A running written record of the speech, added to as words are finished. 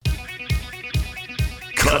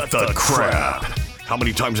Cut the crap. How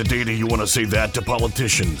many times a day do you want to say that to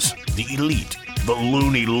politicians, the elite, the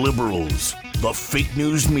loony liberals, the fake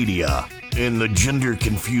news media, and the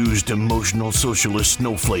gender-confused emotional socialist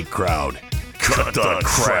snowflake crowd? Cut the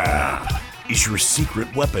crap is your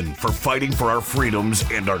secret weapon for fighting for our freedoms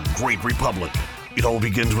and our great republic. It all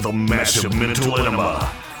begins with a massive mental enema,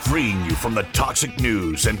 freeing you from the toxic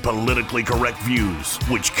news and politically correct views,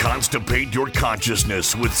 which constipate your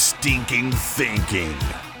consciousness with stinking thinking.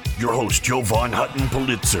 Your host, Jovan Hutton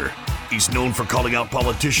Pulitzer. He's known for calling out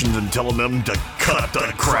politicians and telling them to cut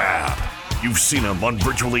the crap. You've seen him on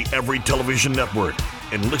virtually every television network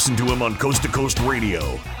and listened to him on Coast to Coast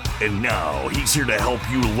Radio. And now he's here to help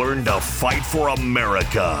you learn to fight for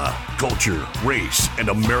America. Culture, race, and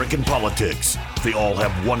American politics. They all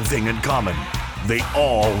have one thing in common. They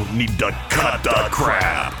all need to cut the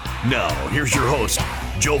crap. Now, here's your host,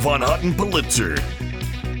 Jovan Hutton Pulitzer.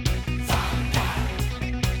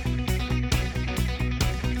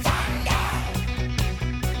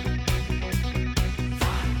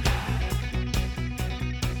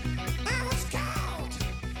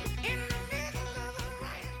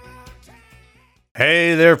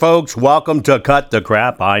 Hey there, folks. Welcome to Cut the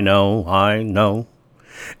Crap. I know.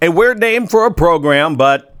 A weird name for a program,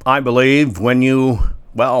 but I believe when you,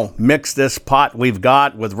 mix this pot we've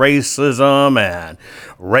got with racism and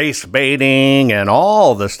race baiting and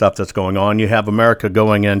all the stuff that's going on, you have America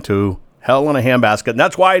going into hell in a handbasket. And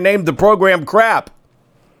that's why I named the program Crap.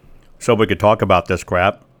 So we could talk about this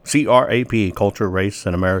crap. C-R-A-P, culture, race,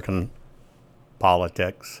 and American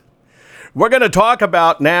politics. We're going to talk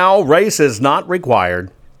about now race is not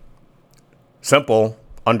required. Simple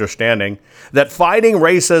understanding that fighting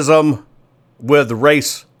racism with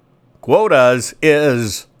race quotas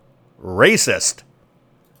is racist.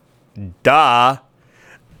 Duh.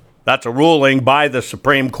 That's a ruling by the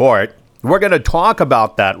Supreme Court. We're going to talk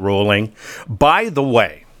about that ruling. By the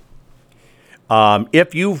way,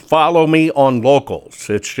 if you follow me on Locals,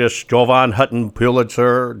 it's just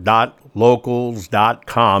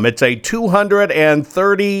JovanHuttonPulitzer.locals.com. It's a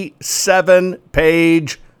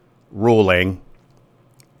 237-page ruling.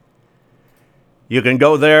 You can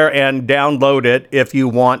go there and download it if you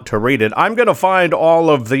want to read it. I'm going to find all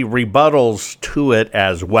of the rebuttals to it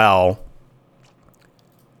as well.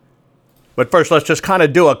 But first, let's just kind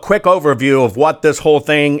of do a quick overview of what this whole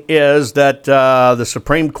thing is that the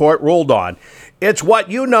Supreme Court ruled on. It's what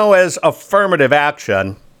you know as affirmative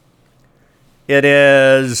action. It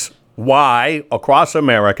is why, across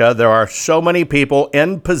America, there are so many people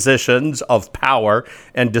in positions of power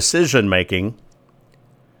and decision-making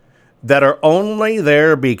that are only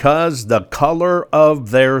there because the color of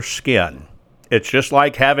their skin. It's just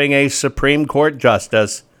like having a Supreme Court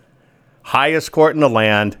justice, highest court in the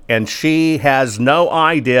land, and she has no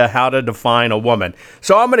idea how to define a woman.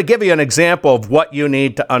 So I'm going to give you an example of what you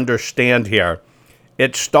need to understand here.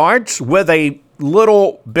 It starts with a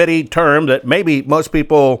little bitty term that maybe most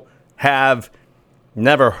people have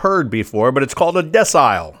never heard before, but it's called a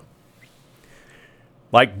decile.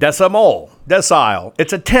 Like decimol, decile.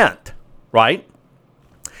 It's a tenth, right?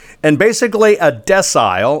 And basically a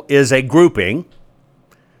decile is a grouping.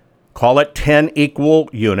 Call it 10 equal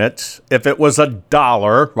units. If it was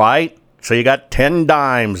 $1, right? So you got 10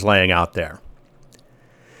 dimes laying out there.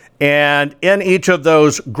 And in each of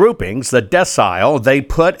those groupings, the decile, they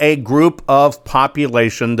put a group of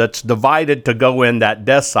population that's divided to go in that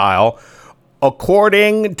decile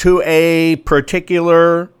according to a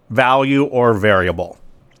particular value or variable.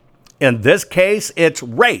 In this case, it's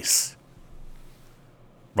race,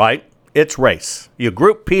 right? It's race. You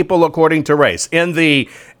group people according to race. In the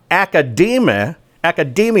academia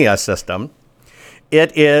system,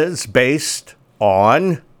 it is based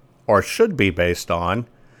on, or should be based on,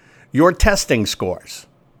 your testing scores.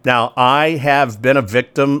 Now, I have been a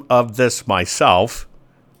victim of this myself.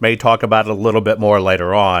 May talk about it a little bit more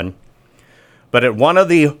later on. But at one of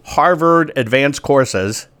the Harvard advanced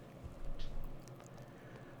courses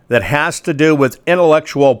that has to do with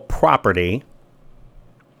intellectual property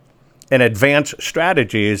and advanced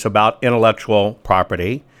strategies about intellectual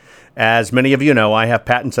property, as many of you know, I have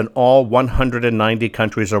patents in all 190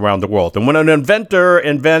 countries around the world. And when an inventor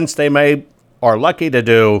invents, they are lucky to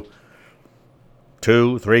do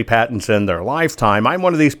 2-3 patents in their lifetime. I'm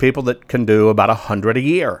one of these people that can do about 100 a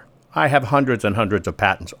year. I have hundreds and hundreds of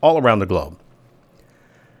patents all around the globe.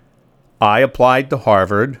 I applied to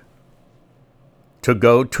Harvard to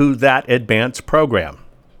go to that advanced program.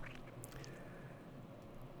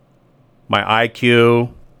 My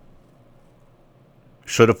IQ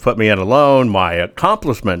should have put me in a loan. My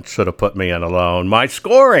accomplishments should have put me in a loan. My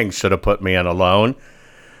scoring should have put me in a loan.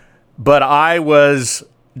 But I was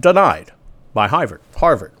denied by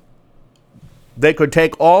Harvard. They could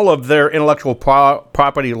take all of their intellectual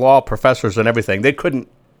property law professors and everything. They couldn't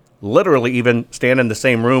literally even stand in the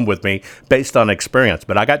same room with me based on experience,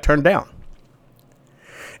 but I got turned down.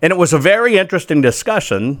 And it was a very interesting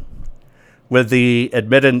discussion with the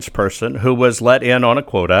admittance person who was let in on a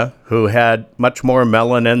quota, who had much more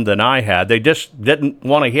melanin than I had. They just didn't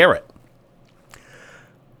want to hear it.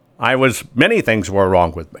 Many things were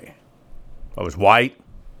wrong with me. I was white,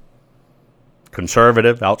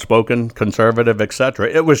 conservative, outspoken, conservative, etc.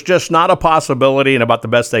 It was just not a possibility, and about the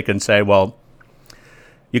best they can say, well,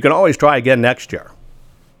 you can always try again next year.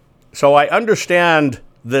 So I understand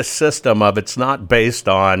this system of it's not based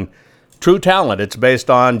on true talent. It's based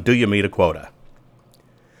on, do you meet a quota?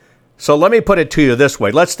 So let me put it to you this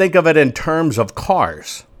way. Let's think of it in terms of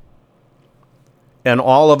cars. And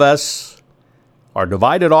all of us are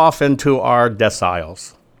divided off into our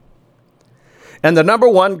deciles. And the number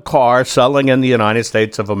one car selling in the United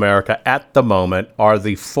States of America at the moment are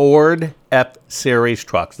the Ford F-Series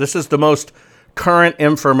trucks. This is the most current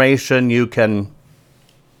information you can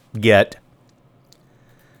get.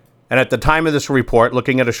 And at the time of this report,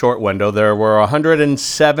 looking at a short window, there were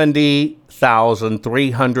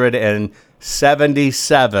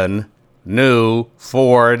 170,377 new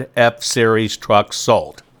Ford F-Series trucks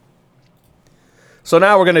sold. So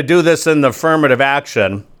now we're going to do this in the affirmative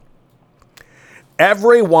action.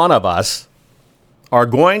 Every one of us are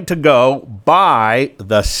going to go buy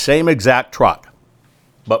the same exact truck,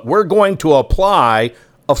 but we're going to apply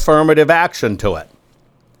affirmative action to it.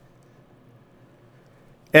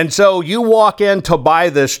 And so you walk in to buy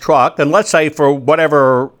this truck, and let's say for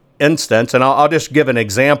whatever instance, and I'll just give an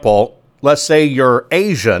example. Let's say you're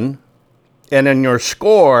Asian, and in your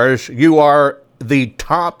scores, you are the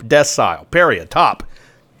top decile, period, top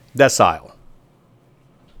decile.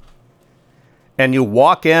 And you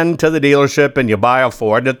walk into the dealership and you buy a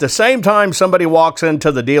Ford. At the same time, somebody walks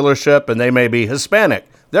into the dealership and they may be Hispanic.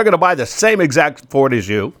 They're going to buy the same exact Ford as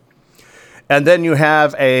you. And then you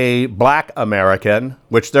have a black American,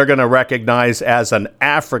 which they're going to recognize as an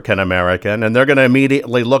African American, and they're going to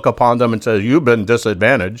immediately look upon them and say, you've been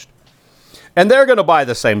disadvantaged. And they're going to buy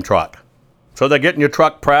the same truck. So they're getting your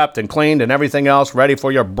truck prepped and cleaned and everything else ready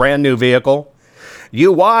for your brand new vehicle.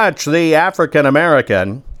 You watch the African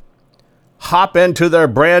American hop into their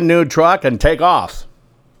brand new truck and take off.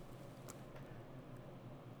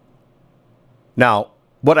 Now,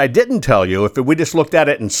 what I didn't tell you, if we just looked at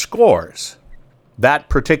it in scores, that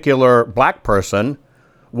particular black person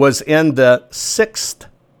was in the 6th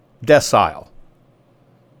decile.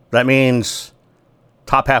 That means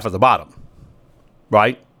top half of the bottom,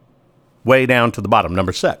 right? Way down to the bottom,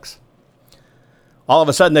 number 6. All of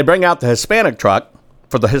a sudden, they bring out the Hispanic truck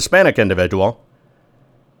for the Hispanic individual,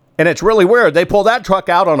 and it's really weird. They pull that truck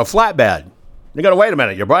out on a flatbed. You're going to wait a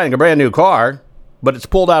minute. You're buying a brand new car, but it's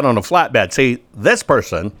pulled out on a flatbed. See, this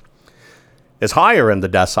person is higher in the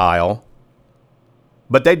decile,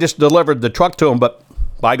 but they just delivered the truck to them, but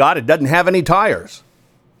by God, it doesn't have any tires.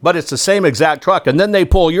 But it's the same exact truck. And then they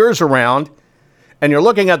pull yours around, and you're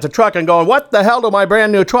looking at the truck and going, what the hell to my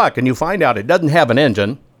brand new truck? And you find out it doesn't have an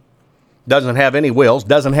engine, doesn't have any wheels,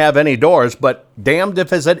 doesn't have any doors, but damned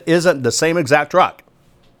if it isn't the same exact truck.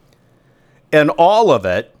 And all of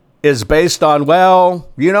it is based on, well,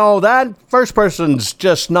 you know, that first person's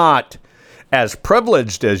just not as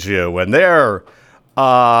privileged as you, and they're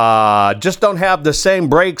just don't have the same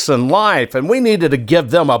breaks in life, and we needed to give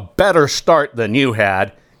them a better start than you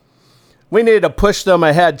had. We needed to push them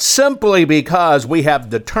ahead simply because we have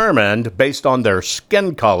determined, based on their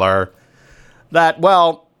skin color, that,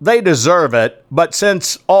 well, they deserve it, but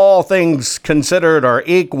since all things considered are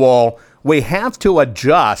equal, we have to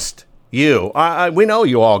adjust you. We know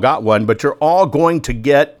you all got one, but you're all going to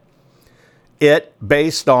get it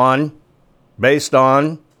based on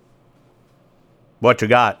what you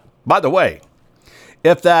got. By the way,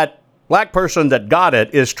 if that black person that got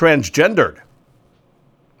it is transgendered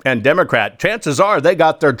and Democrat, chances are they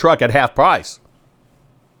got their truck at half price.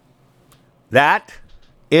 That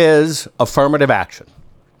is affirmative action.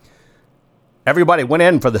 Everybody went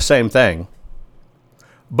in for the same thing,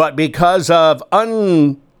 but because of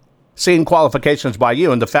unseen qualifications by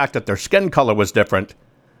you and the fact that their skin color was different,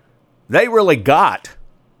 they really got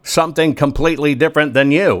something completely different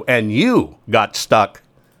than you, and you got stuck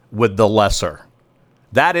with the lesser.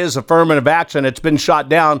 That is affirmative action. It's been shot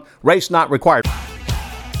down. Race not required.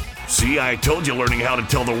 See, I told you learning how to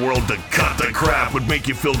tell the world to cut the crap would make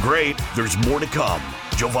you feel great. There's more to come.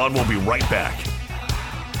 Jovan will be right back.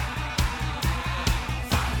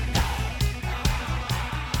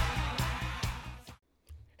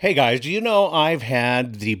 Hey guys, do you know I've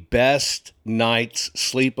had the best night's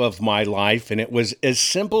sleep of my life, and it was as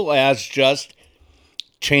simple as just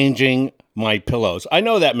changing my pillows. I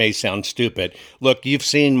know that may sound stupid. Look, you've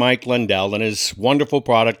seen Mike Lindell and his wonderful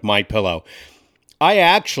product, My Pillow. I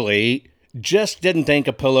actually just didn't think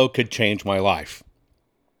a pillow could change my life.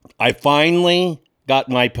 I finally got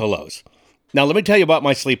My Pillows. Now, let me tell you about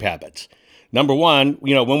my sleep habits. Number one,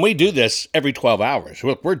 when we do this every 12 hours,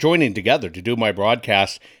 look, we're joining together to do my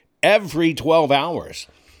broadcast every 12 hours.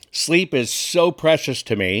 Sleep is so precious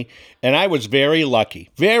to me, and I was very lucky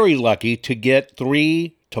to get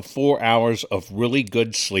 3 to 4 hours of really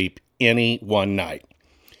good sleep any one night.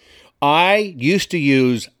 I used to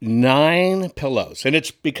use 9 pillows, and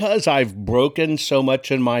it's because I've broken so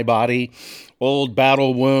much in my body, old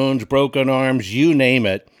battle wounds, broken arms, you name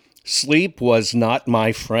it. Sleep was not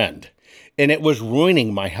my friend. And it was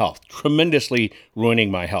ruining my health, tremendously ruining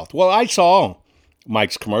my health. Well, I saw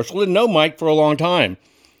Mike's commercial, didn't know Mike for a long time.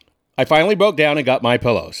 I finally broke down and got My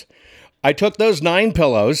Pillows. I took those 9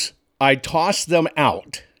 pillows, I tossed them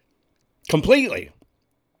out completely.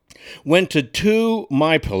 Went to 2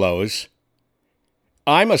 My Pillows.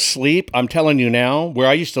 I'm asleep, I'm telling you now, where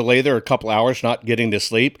I used to lay there a couple hours not getting to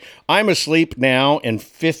sleep. I'm asleep now in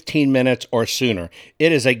 15 minutes or sooner.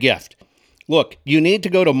 It is a gift. Look, you need to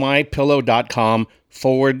go to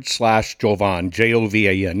mypillow.com/Jovan,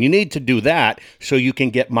 Jovan. You need to do that so you can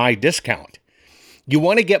get my discount. You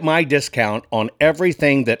want to get my discount on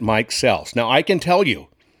everything that Mike sells. Now, I can tell you,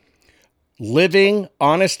 living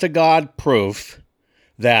honest-to-God proof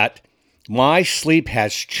that my sleep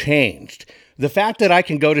has changed. The fact that I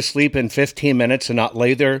can go to sleep in 15 minutes and not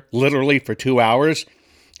lay there literally for 2 hours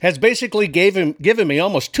has basically given me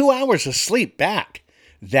almost 2 hours of sleep back.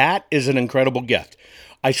 That is an incredible gift.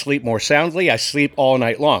 I sleep more soundly. I sleep all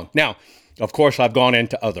night long. Now, of course, I've gone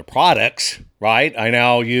into other products, right? I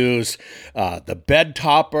now use the bed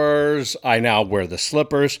toppers. I now wear the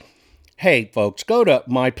slippers. Hey, folks, go to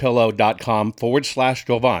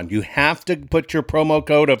mypillow.com/Jovan. You have to put your promo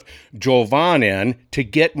code of Jovan in to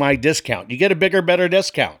get my discount. You get a bigger, better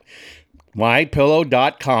discount.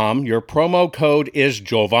 mypillow.com. Your promo code is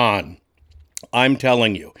Jovan. I'm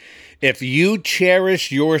telling you. If you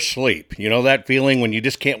cherish your sleep, you know that feeling when you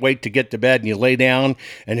just can't wait to get to bed and you lay down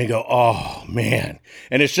and you go, oh man,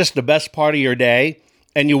 and it's just the best part of your day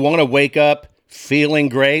and you want to wake up feeling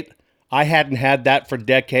great. I hadn't had that for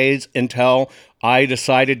decades until I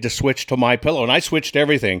decided to switch to My Pillow, and I switched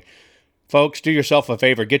everything. Folks, do yourself a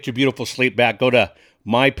favor, get your beautiful sleep back. Go to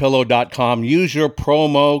mypillow.com, use your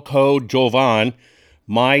promo code Jovan,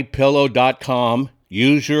 mypillow.com,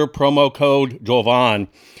 use your promo code Jovan.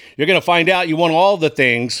 You're going to find out you want all the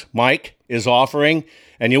things Mike is offering,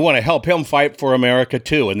 and you want to help him fight for America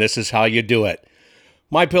too, and this is how you do it.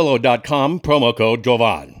 MyPillow.com, promo code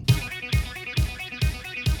Jovan.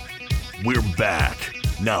 We're back.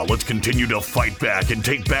 Now let's continue to fight back and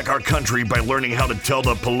take back our country by learning how to tell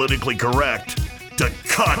the politically correct to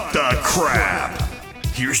cut the crap.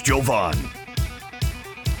 Here's Jovan.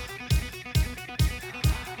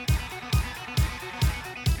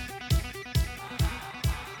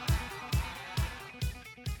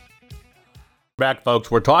 Back, folks.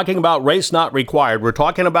 We're talking about race not required. We're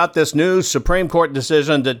talking about this new Supreme Court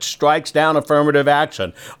decision that strikes down affirmative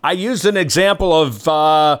action. I used an example of,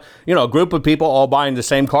 a group of people all buying the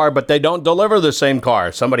same car, but they don't deliver the same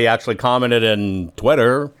car. Somebody actually commented in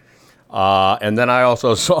Twitter, and then I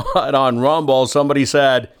also saw it on Rumble. Somebody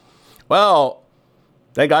said, well,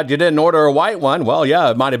 thank God you didn't order a white one. Well, yeah,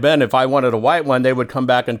 it might have been if I wanted a white one, they would come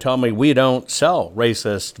back and tell me we don't sell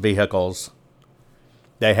racist vehicles.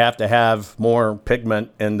 They have to have more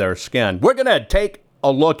pigment in their skin. We're going to take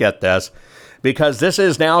a look at this because this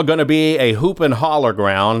is now going to be a hoop and holler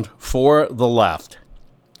ground for the left.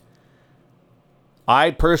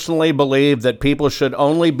 I personally believe that people should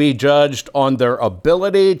only be judged on their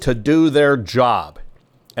ability to do their job.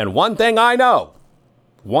 And one thing I know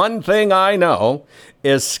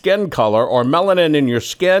is skin color or melanin in your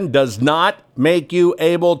skin does not make you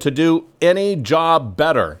able to do any job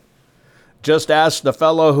better. Just ask the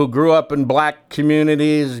fellow who grew up in black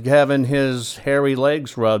communities having his hairy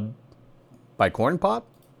legs rubbed by corn pop.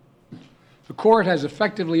 The court has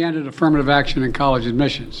effectively ended affirmative action in college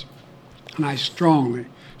admissions, and I strongly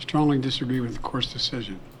disagree with the court's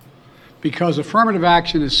decision. Because affirmative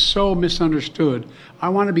action is so misunderstood, I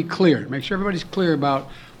want to be clear, make sure everybody's clear about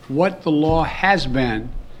what the law has been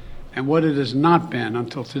and what it has not been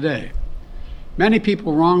until today. Many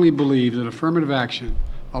people wrongly believe that affirmative action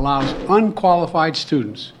allows unqualified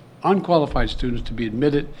students to be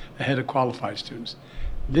admitted ahead of qualified students.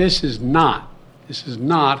 This is not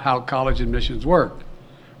how college admissions work.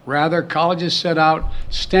 Rather, colleges set out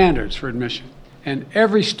standards for admission, and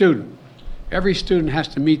every student has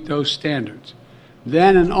to meet those standards.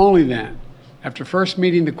 Then and only then, after first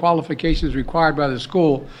meeting the qualifications required by the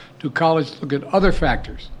school, do colleges look at other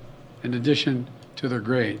factors in addition to their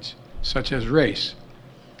grades, such as race.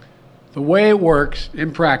 The way it works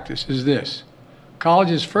in practice is this.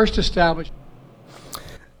 Colleges first establish.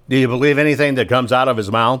 Do you believe anything that comes out of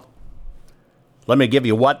his mouth? Let me give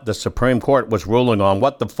you what the Supreme Court was ruling on,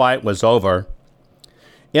 what the fight was over.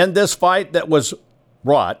 In this fight that was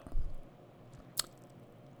brought,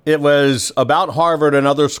 it was about Harvard and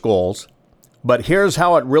other schools, but here's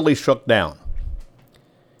how it really shook down.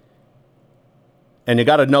 And you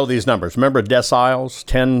got to know these numbers. Remember deciles,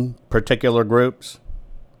 10 particular groups?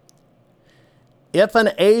 If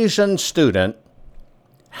an Asian student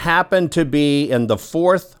happened to be in the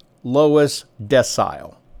fourth lowest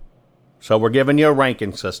decile, so we're giving you a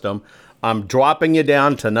ranking system, I'm dropping you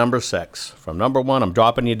down to number 6. From number 1, I'm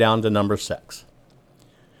dropping you down to number 6.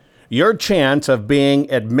 Your chance of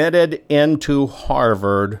being admitted into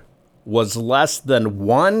Harvard was less than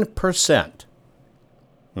 1%.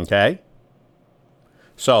 Okay?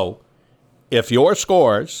 So, if your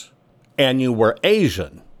scores and you were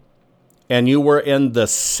Asian and you were in the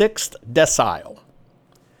 6th decile,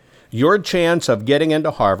 your chance of getting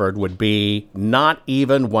into Harvard would be not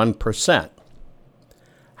even 1%.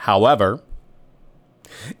 However,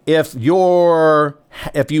 if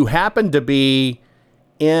you happen to be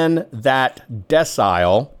in that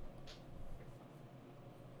decile,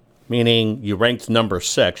 meaning you ranked number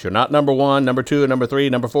 6, you're not number 1, number 2, number 3,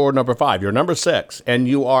 number 4, number 5, you're number 6, and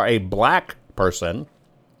you are a black person,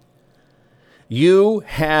 you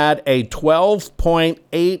had a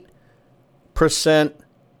 12.8%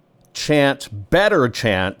 better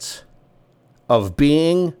chance of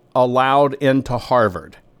being allowed into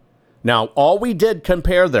Harvard. Now, all we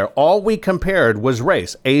compared was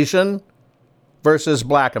race, Asian versus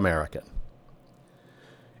black American.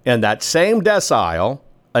 In that same decile,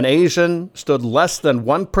 an Asian stood less than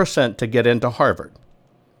 1% to get into Harvard,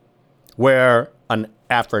 where an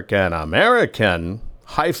African American,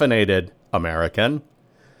 hyphenated American,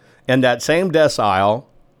 in that same decile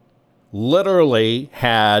literally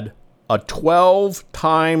had a 12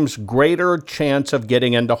 times greater chance of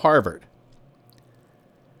getting into Harvard.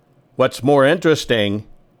 What's more interesting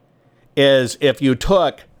is if you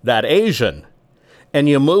took that Asian and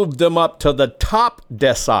you moved them up to the top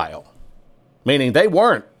decile, meaning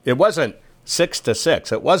it wasn't 6 to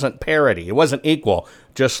 6. It wasn't parity. It wasn't equal,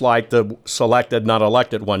 just like the selected, not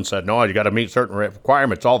elected one said, no, you got to meet certain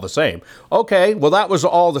requirements, all the same. Okay, well, that was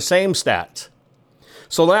all the same stats.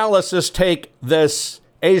 So now let's just take this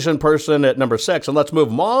Asian person at number 6 and let's move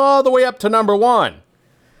them all the way up to number 1.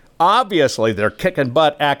 Obviously, they're kicking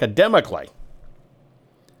butt academically.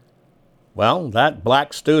 Well, that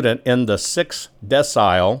black student in the 6th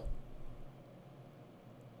decile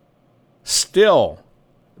still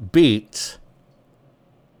beats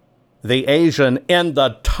the Asian in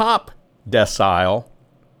the top decile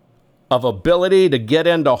of ability to get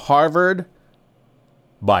into Harvard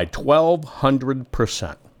by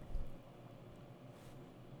 1,200%.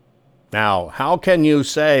 Now, how can you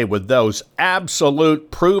say with those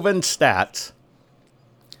absolute proven stats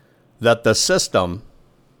that the system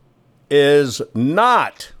is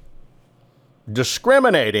not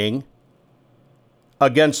discriminating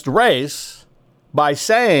against race by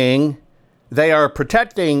saying they are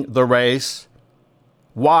protecting the race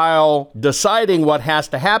while deciding what has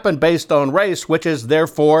to happen based on race, which is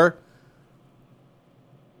therefore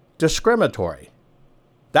discriminatory?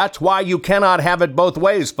 That's why you cannot have it both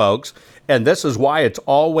ways, folks, and this is why it's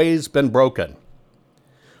always been broken.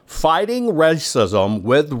 Fighting racism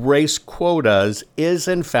with race quotas is,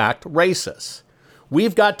 in fact, racist.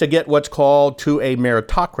 We've got to get what's called to a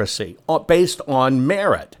meritocracy based on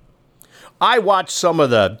merit. I watched some of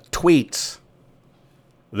the tweets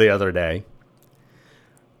the other day.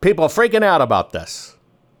 People freaking out about this.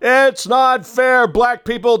 It's not fair. Black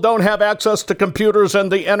people don't have access to computers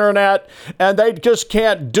and the internet, and they just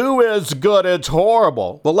can't do as good. It's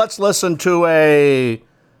horrible. Well, let's listen to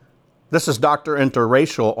this is Dr.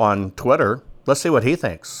 Interracial on Twitter. Let's see what he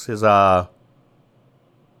thinks. He's a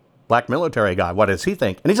black military guy. What does he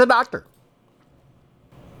think? And he's a doctor.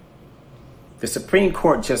 The Supreme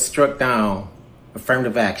Court just struck down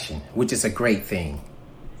affirmative action, which is a great thing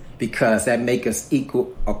because that makes us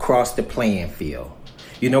equal across the playing field.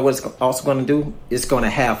 You know what it's also going to do? It's going to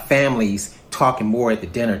have families talking more at the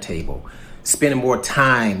dinner table, spending more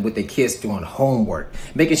time with their kids doing homework,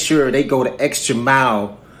 making sure they go the extra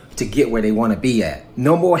mile to get where they want to be at.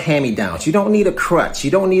 No more hand-me-downs. You don't need a crutch.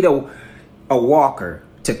 You don't need a walker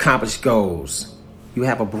to accomplish goals. You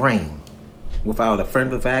have a brain. Without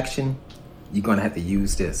affirmative action, you're going to have to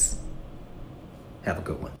use this. Have a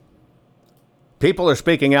good one. People are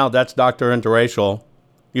speaking out. That's Dr. Interracial.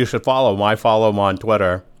 You should follow him. I follow him on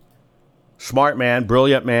Twitter. Smart man,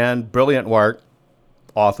 brilliant work.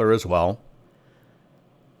 Author as well.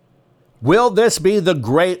 Will this be the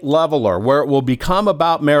great leveler where it will become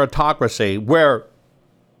about meritocracy, where,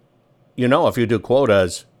 you know, if you do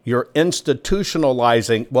quotas, you're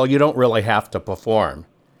institutionalizing, well, you don't really have to perform.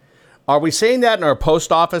 Are we seeing that in our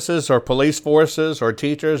post offices or police forces or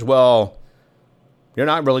teachers? Well, you're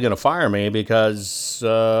not really going to fire me because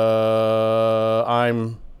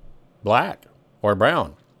I'm black or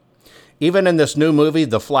brown. Even in this new movie,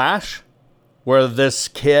 The Flash, where this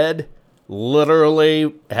kid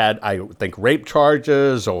literally had, I think, rape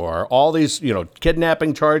charges or all these,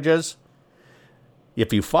 kidnapping charges.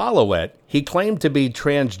 If you follow it, he claimed to be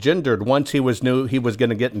transgendered once he knew he was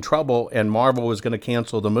going to get in trouble and Marvel was going to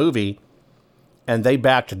cancel the movie. And they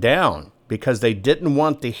backed down because they didn't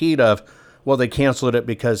want the heat of, well, they canceled it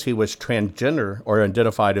because he was transgender or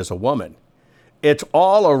identified as a woman. It's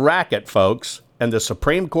all a racket, folks. And the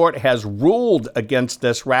Supreme Court has ruled against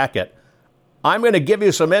this racket. I'm going to give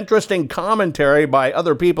you some interesting commentary by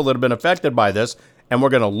other people that have been affected by this. And we're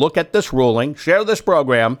going to look at this ruling, share this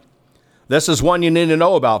program. This is one you need to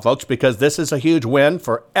know about, folks, because this is a huge win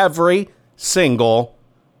for every single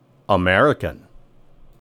American.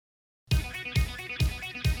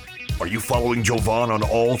 Are you following Jovan on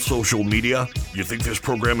all social media? You think this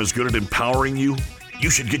program is good at empowering you? You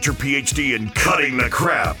should get your PhD in cutting the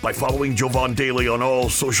crap by following Jovan Daily on all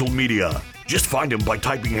social media. Just find him by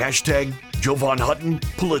typing hashtag Jovan Hutton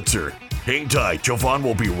Pulitzer. Hang tight, Jovan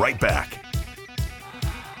will be right back.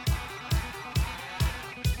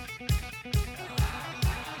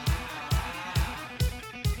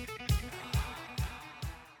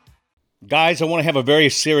 Guys, I want to have a very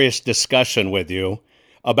serious discussion with you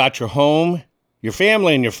about your home, your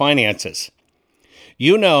family, and your finances.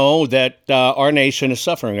 You know that our nation is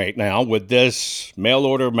suffering right now with this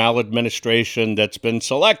mail-order maladministration that's been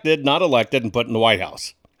selected, not elected, and put in the White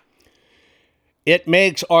House. It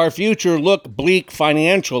makes our future look bleak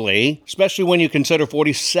financially, especially when you consider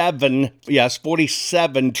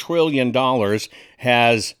 $47 trillion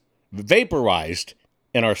has vaporized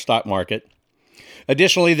in our stock market.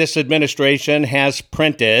 Additionally, this administration has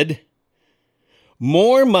printed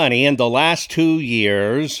more money in the last 2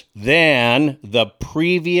 years than the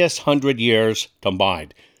previous 100 years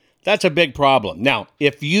combined. That's a big problem. Now,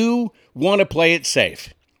 if you want to play it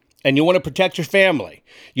safe and you want to protect your family,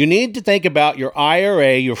 you need to think about your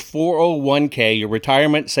IRA, your 401k, your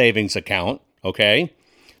retirement savings account, okay?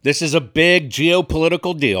 This is a big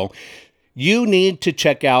geopolitical deal. You need to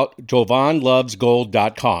check out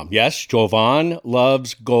JovanLovesGold.com. Yes,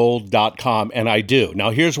 JovanLovesGold.com, and I do.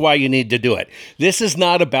 Now, here's why you need to do it. This is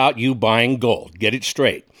not about you buying gold. Get it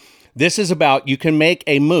straight. This is about you can make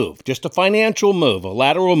a move, just a financial move, a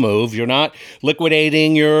lateral move. You're not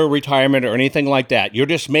liquidating your retirement or anything like that. You're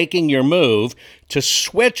just making your move to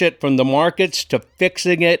switch it from the markets to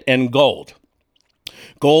fixing it in gold.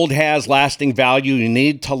 Gold has lasting value. You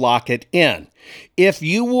need to lock it in. If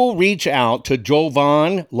you will reach out to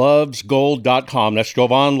JovanLovesGold.com, that's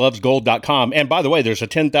JovanLovesGold.com. And by the way, there's a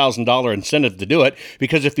 $10,000 incentive to do it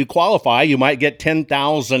because if you qualify, you might get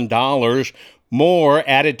 $10,000 more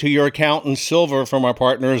added to your account in silver from our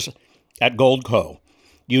partners at Goldco.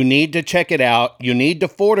 You need to check it out. You need to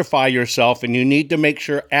fortify yourself, and you need to make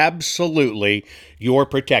sure absolutely you're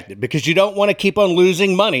protected because you don't want to keep on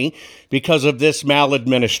losing money because of this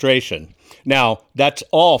maladministration. Now, that's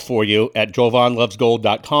all for you at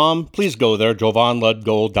JovanLovesGold.com. Please go there,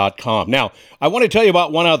 JovanLovesGold.com. Now, I want to tell you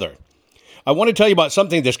about one other. I want to tell you about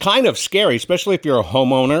something that's kind of scary, especially if you're a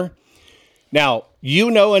homeowner. Now, you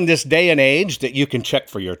know in this day and age that you can check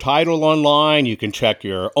for your title online, you can check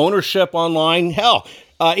your ownership online. Hell,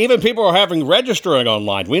 even people are having registering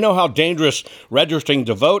online. We know how dangerous registering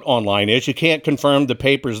to vote online is. You can't confirm the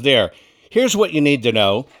papers there. Here's what you need to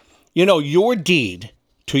know. You know, your deed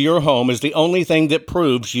to your home is the only thing that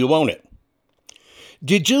proves you own it.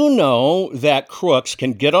 Did you know that crooks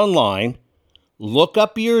can get online, look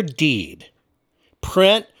up your deed,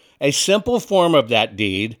 print a simple form of that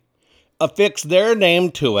deed, affix their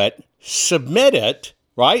name to it, submit it,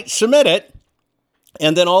 right? Submit it,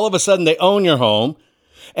 and then all of a sudden they own your home,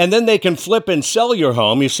 and then they can flip and sell your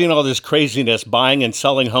home. You've seen all this craziness buying and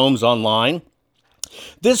selling homes online.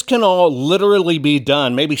 This can all literally be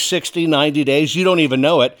done, maybe 60, 90 days, you don't even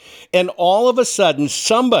know it, and all of a sudden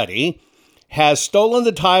somebody has stolen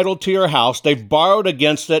the title to your house. They've borrowed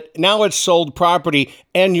against it. Now it's sold property,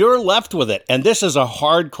 and you're left with it. And this is a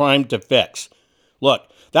hard crime to fix. Look,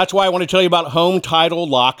 that's why I want to tell you about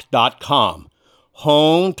HomeTitleLock.com.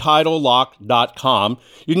 HomeTitleLock.com.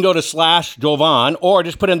 You can go to /Jovan or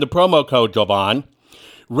just put in the promo code Jovan.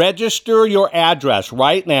 Register your address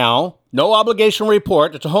right now. No obligation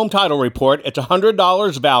report. It's a home title report. It's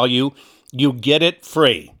 $100 value. You get it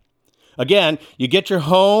free. Again, you get your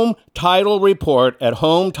home title report at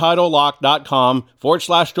HomeTitleLock.com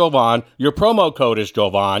 /Jovan. Your promo code is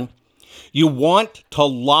Jovan. You want to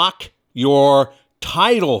lock your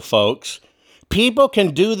title, folks. People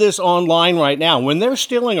can do this online right now. When they're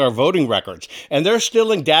stealing our voting records and they're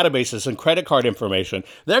stealing databases and credit card information,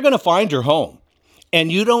 they're going to find your home.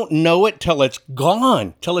 And you don't know it till it's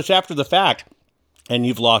gone, till it's after the fact, and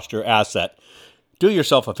you've lost your asset. Do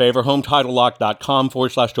yourself a favor, HomeTitleLock.com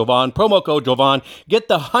 /Jovan, promo code Jovan. Get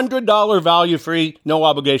the $100 value free, no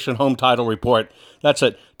obligation home title report. That's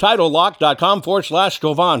it, TitleLock.com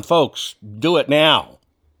 /Jovan. Folks, do it now.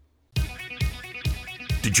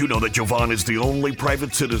 Did you know that Jovan is the only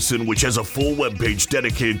private citizen which has a full webpage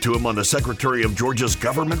dedicated to him on the Secretary of Georgia's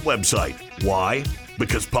government website? Why?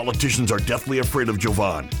 Because politicians are deathly afraid of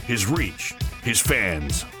Jovan, his reach, his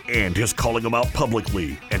fans, and his calling them out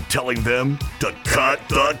publicly and telling them to cut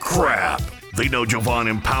the crap. They know Jovan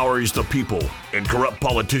empowers the people, and corrupt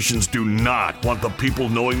politicians do not want the people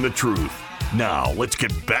knowing the truth. Now, let's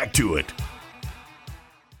get back to it.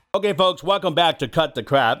 Okay, folks, welcome back to Cut the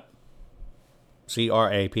Crap.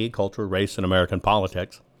 CRAP, Culture, Race, and American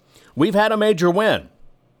Politics. We've had a major win.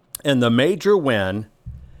 And the major win,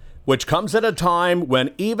 which comes at a time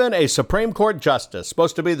when even a Supreme Court justice,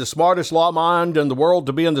 supposed to be the smartest law mind in the world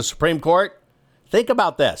to be in the Supreme Court, think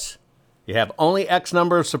about this. You have only X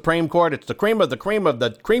number of Supreme Court. It's the cream of the cream of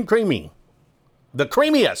the creamy. The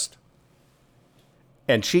creamiest.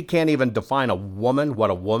 And she can't even define a woman, what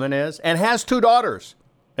a woman is, and has 2 daughters,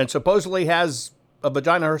 and supposedly has a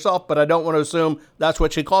vagina herself, but I don't want to assume that's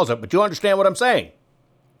what she calls it. But you understand what I'm saying.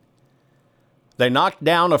 They knocked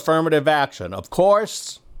down affirmative action. Of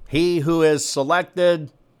course, he who is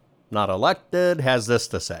selected, not elected, has this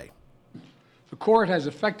to say. The court has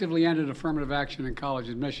effectively ended affirmative action in college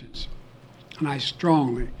admissions. And I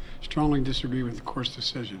strongly disagree with the court's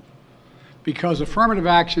decision. Because affirmative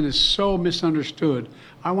action is so misunderstood,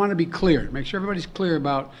 I want to be clear, make sure everybody's clear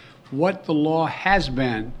about what the law has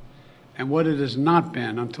been and what it has not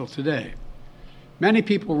been until today. Many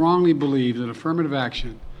people wrongly believe that affirmative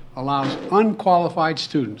action allows unqualified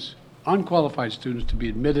students to be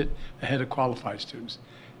admitted ahead of qualified students.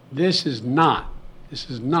 This is not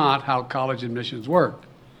how college admissions work.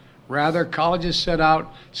 Rather, colleges set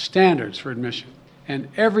out standards for admission, and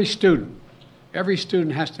every student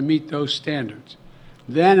has to meet those standards.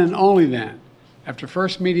 Then and only then, after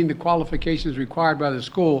first meeting the qualifications required by the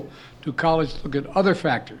school, do colleges look at other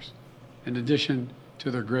factors in addition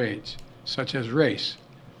to their grades, such as race.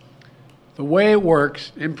 The way it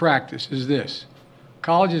works in practice is this.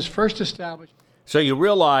 Colleges first established... So you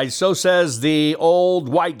realize, so says the old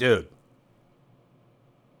white dude.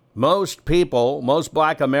 Most people, most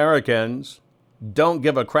black Americans, don't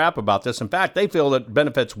give a crap about this. In fact, they feel it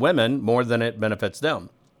benefits women more than it benefits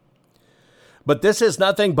them. But this is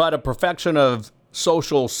nothing but a perfection of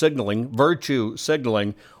social signaling, virtue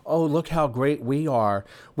signaling. Oh, look how great we are.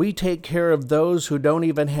 We take care of those who don't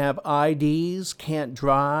even have IDs, can't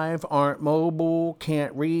drive, aren't mobile,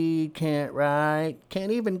 can't read, can't write,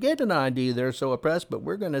 can't even get an ID. They're so oppressed, but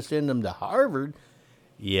we're going to send them to Harvard.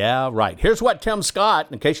 Yeah, right. Here's what Tim Scott,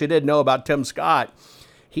 in case you didn't know about Tim Scott,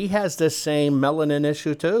 he has this same melanin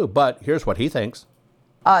issue too, but here's what he thinks.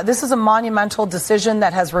 This is a monumental decision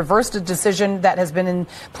that has reversed a decision that has been in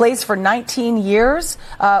place for 19 years.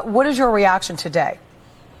 What is your reaction today?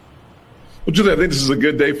 Well, Julie, I think this is a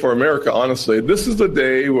good day for America, honestly. This is the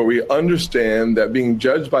day where we understand that being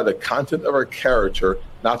judged by the content of our character,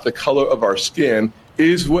 not the color of our skin,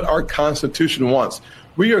 is what our Constitution wants.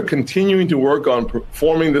 We are continuing to work on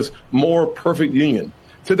forming this more perfect union.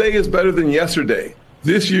 Today is better than yesterday.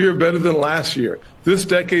 This year better than last year. This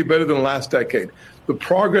decade better than last decade. The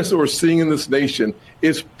progress that we're seeing in this nation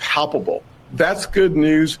is palpable. That's good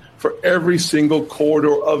news for every single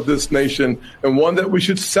corridor of this nation, and one that we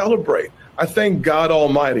should celebrate. I thank God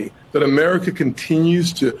Almighty that America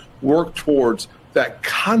continues to work towards that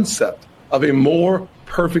concept of a more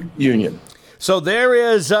perfect union. So there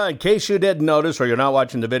is, in case you didn't notice or you're not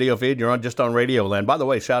watching the video feed, you're just on Radio Land. By the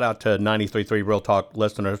way, shout out to 93.3 Real Talk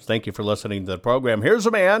listeners. Thank you for listening to the program. Here's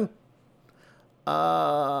a man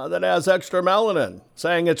that has extra melanin,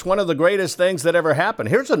 saying it's one of the greatest things that ever happened.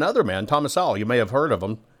 Here's another man, Thomas Sowell. You may have heard of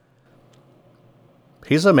him.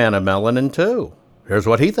 He's a man of melanin, too. Here's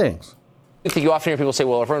what he thinks. I think you often hear people say,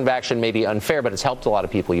 well, affirmative action may be unfair, but it's helped a lot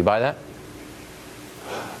of people. You buy that?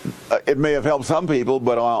 It may have helped some people,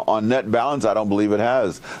 but on net balance, I don't believe it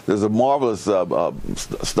has. There's a marvelous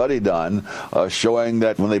study done showing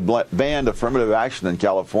that when they banned affirmative action in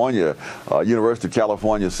California, University of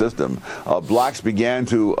California system, blacks began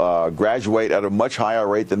to graduate at a much higher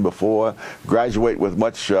rate than before, graduate with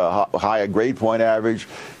much higher grade point average,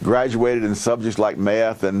 graduated in subjects like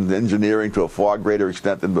math and engineering to a far greater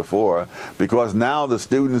extent than before, because now the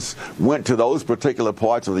students went to those particular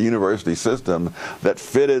parts of the university system that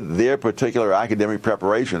fitted their particular academic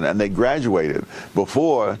preparation, and they graduated.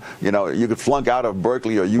 Before, you could flunk out of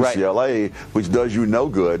Berkeley or UCLA, right, which does you no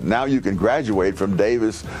good. Now you can graduate from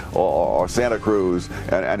Davis or Santa Cruz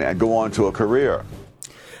and go on to a career.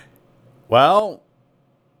 Well,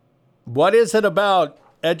 what is it about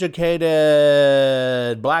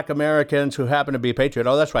educated black Americans who happen to be patriot?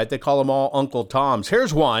 Oh, that's right. They call them all Uncle Toms.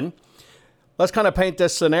 Here's one. Let's kind of paint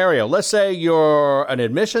this scenario. Let's say you're an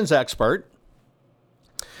admissions expert.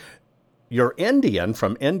 You're Indian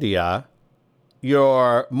from India.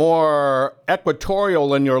 You're more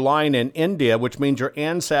equatorial in your line in India, which means your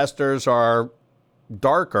ancestors are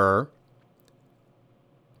darker.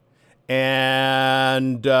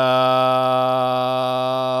 And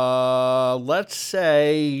let's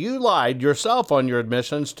say you lied yourself on your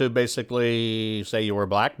admissions to basically say you were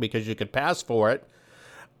black because you could pass for it.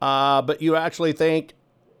 But you actually think,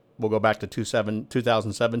 we'll go back to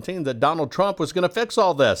 2017, that Donald Trump was going to fix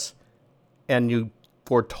all this. And you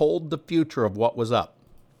foretold the future of what was up.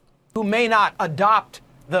 Who may not adopt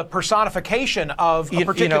the personification of a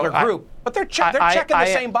particular group, but they're checking the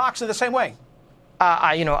same box in the same way.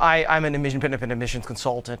 I'm an independent admissions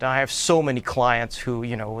consultant. I have so many clients who,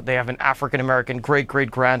 they have an African-American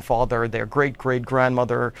great-great-grandfather, their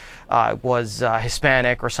great-great-grandmother was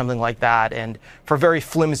Hispanic or something like that, and for very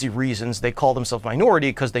flimsy reasons, they call themselves minority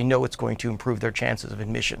because they know it's going to improve their chances of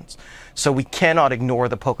admissions. So we cannot ignore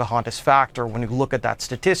the Pocahontas factor when you look at that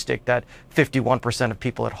statistic that 51% of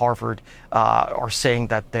people at Harvard are saying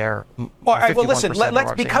that they're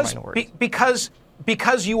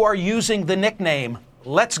because you are using the nickname,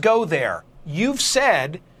 let's go there. You've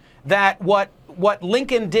said that what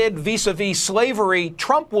Lincoln did vis-a-vis slavery,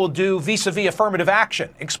 Trump will do vis-a-vis affirmative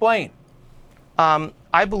action. Explain.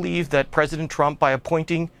 I believe that President Trump, by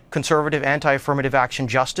appointing conservative anti-affirmative action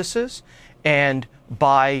justices and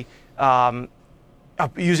by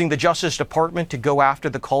using the Justice Department to go after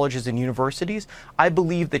the colleges and universities, I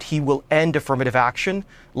believe that he will end affirmative action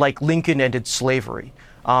like Lincoln ended slavery.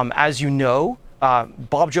 As you know,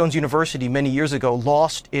 Bob Jones University many years ago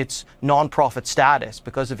lost its nonprofit status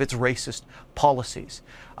because of its racist policies.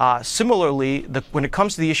 Similarly, when it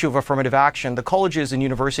comes to the issue of affirmative action, the colleges and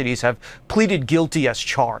universities have pleaded guilty as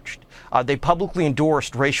charged. They publicly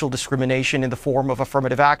endorsed racial discrimination in the form of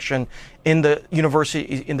affirmative action in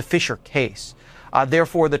the Fisher case.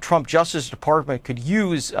 Therefore, the Trump Justice Department could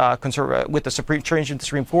use, with the change in the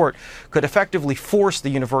Supreme Court, could effectively force the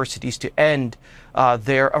universities to end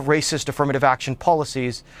their racist affirmative action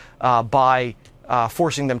policies by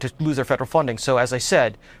forcing them to lose their federal funding. So, as I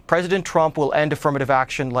said, President Trump will end affirmative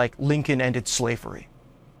action like Lincoln ended slavery.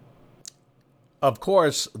 Of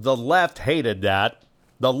course, the left hated that.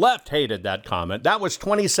 The left hated that comment. That was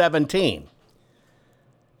 2017.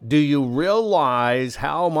 Do you realize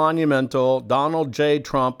how monumental Donald J.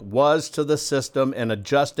 Trump was to the system in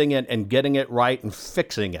adjusting it and getting it right and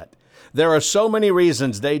fixing it? There are so many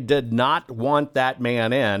reasons they did not want that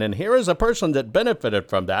man in. And here is a person that benefited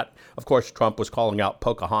from that. Of course, Trump was calling out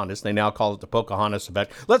Pocahontas. They now call it the Pocahontas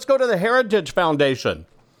effect. Let's go to the Heritage Foundation.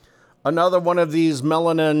 Another one of these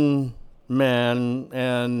melanin men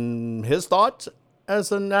and his thoughts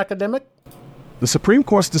as an academic. The Supreme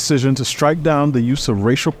Court's decision to strike down the use of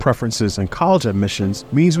racial preferences in college admissions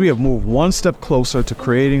means we have moved one step closer to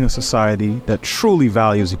creating a society that truly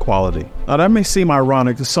values equality. Now, that may seem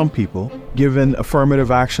ironic to some people, given affirmative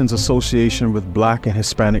action's association with Black and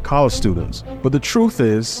Hispanic college students. But the truth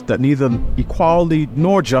is that neither equality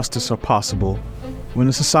nor justice are possible when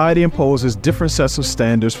a society imposes different sets of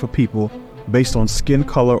standards for people based on skin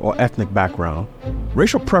color or ethnic background.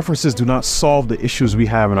 Racial preferences do not solve the issues we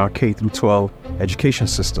have in our K-12 education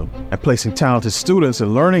system, and placing talented students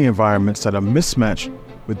in learning environments that are mismatched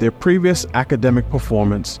with their previous academic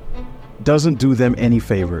performance doesn't do them any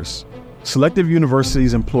favors. Selective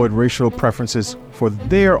universities employed racial preferences for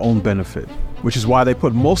their own benefit, which is why they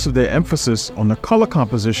put most of their emphasis on the color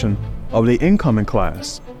composition of the incoming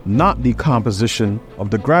class. not the composition of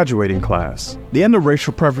the graduating class. The end of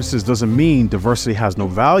racial preferences doesn't mean diversity has no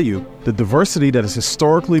value. The diversity that has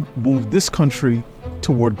historically moved this country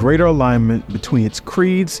toward greater alignment between its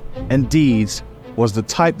creeds and deeds was the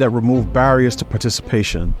type that removed barriers to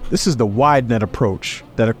participation. This is the wide net approach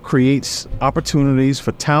that creates opportunities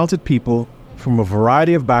for talented people from a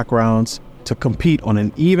variety of backgrounds to compete on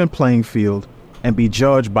an even playing field and be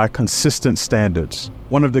judged by consistent standards.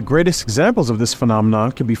 One of the greatest examples of this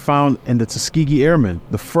phenomenon can be found in the Tuskegee Airmen,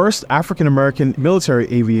 the first African-American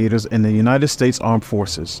military aviators in the United States Armed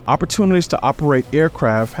Forces. Opportunities to operate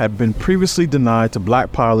aircraft had been previously denied to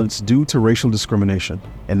black pilots due to racial discrimination.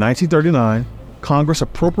 In 1939, Congress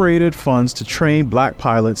appropriated funds to train black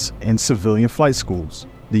pilots in civilian flight schools.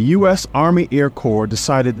 The U.S. Army Air Corps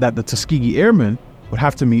decided that the Tuskegee Airmen would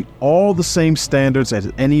have to meet all the same standards as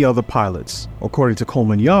any other pilots. According to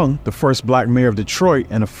Coleman Young, the first black mayor of Detroit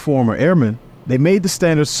and a former airman, they made the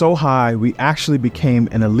standards so high we actually became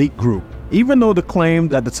an elite group. Even though the claim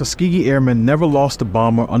that the Tuskegee Airmen never lost a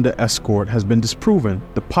bomber under escort has been disproven,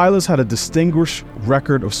 the pilots had a distinguished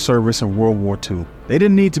record of service in World War II. They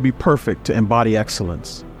didn't need to be perfect to embody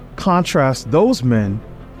excellence. Contrast those men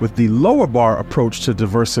with the lower bar approach to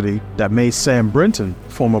diversity that made Sam Brinton,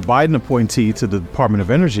 former Biden appointee to the Department of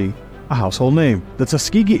Energy, a household name. The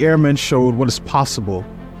Tuskegee Airmen showed what is possible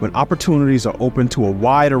when opportunities are open to a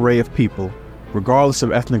wide array of people, regardless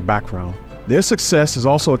of ethnic background. Their success is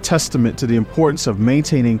also a testament to the importance of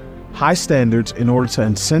maintaining high standards in order to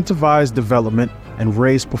incentivize development and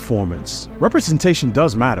raise performance. Representation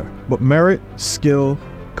does matter, but merit, skill,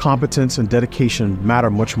 competence, and dedication matter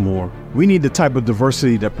much more. We need the type of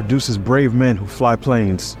diversity that produces brave men who fly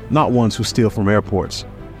planes, not ones who steal from airports.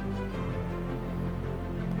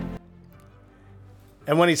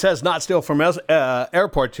 And when he says not steal from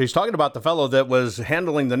airports, he's talking about the fellow that was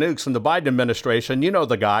handling the nukes in the Biden administration. You know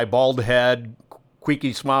the guy, bald head,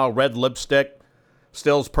 queaky smile, red lipstick,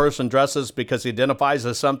 steals person dresses because he identifies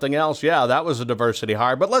as something else. Yeah, that was a diversity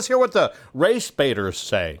hire. But let's hear what the race baiters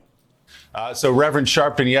say. So, Reverend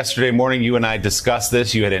Sharpton, yesterday morning, you and I discussed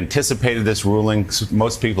this. You had anticipated this ruling.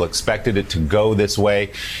 Most people expected it to go this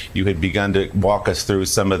way. You had begun to walk us through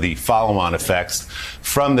some of the follow-on effects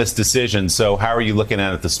from this decision. So how are you looking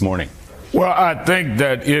at it this morning? Well, I think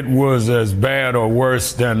that it was as bad or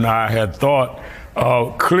worse than I had thought.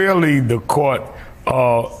 Clearly, the court,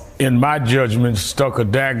 in my judgment, stuck a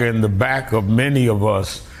dagger in the back of many of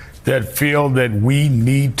us that feel that we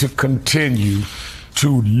need to continue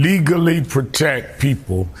to legally protect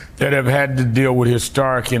people that have had to deal with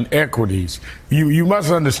historic inequities. You must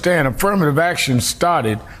understand, affirmative action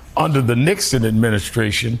started under the Nixon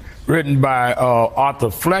administration, written by Arthur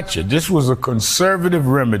Fletcher. This was a conservative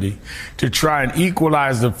remedy to try and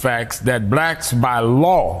equalize the facts that blacks by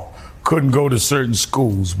law couldn't go to certain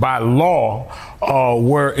schools, by law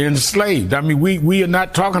were enslaved. I mean, we are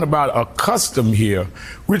not talking about a custom here.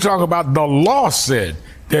 We're talking about the law said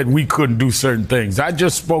that we couldn't do certain things. I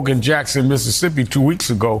just spoke in Jackson, Mississippi 2 weeks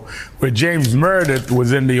ago, where James Meredith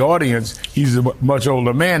was in the audience. He's a much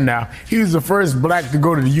older man now. He was the first black to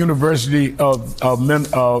go to the University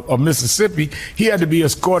of Mississippi. He had to be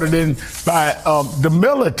escorted in by the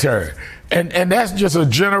military. And that's just a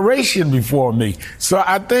generation before me. So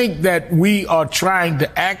I think that we are trying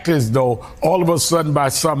to act as though all of a sudden by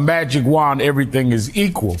some magic wand everything is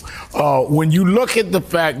equal. When you look at the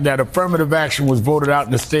fact that affirmative action was voted out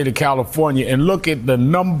in the state of California and look at the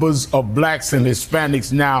numbers of blacks and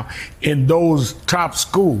Hispanics now in those top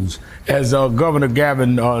schools, as Governor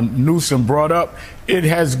Gavin Newsom brought up, it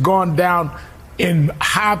has gone down in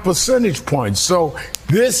high percentage points. So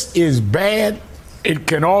this is bad. It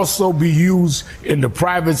can also be used in the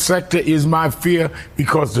private sector, is my fear,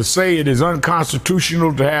 because to say it is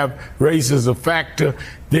unconstitutional to have race as a factor,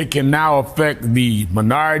 they can now affect the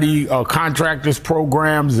minority contractors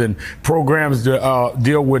programs and programs to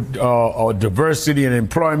deal with diversity and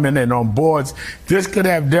employment and on boards. This could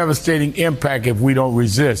have devastating impact if we don't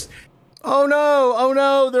resist. Oh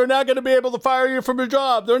no, they're not going to be able to fire you from your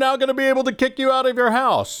job. They're now going to be able to kick you out of your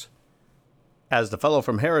house. As the fellow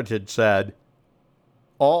from Heritage said,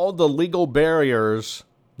 all the legal barriers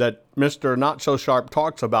that Mr. Not So Sharp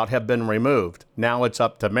talks about have been removed. Now it's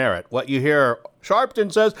up to merit. What you hear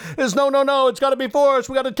Sharpton says is no, it's got to be forced.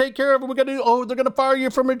 We got to take care of it. They're going to fire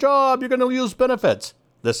you from your job. You're going to lose benefits.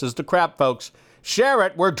 This is the crap, folks. Share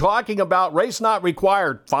it. We're talking about race not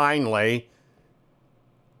required, finally.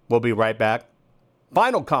 We'll be right back.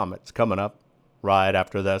 Final comments coming up right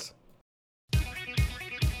after this.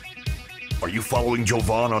 Are you following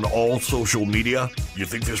Jovan on all social media? You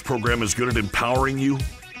think this program is good at empowering you?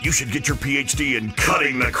 You should get your PhD in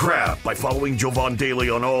cutting the crap by following Jovan Daly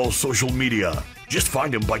on all social media. Just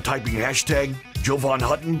find him by typing hashtag Jovan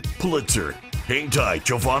Hutton Pulitzer. Hang tight,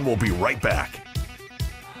 Jovan will be right back.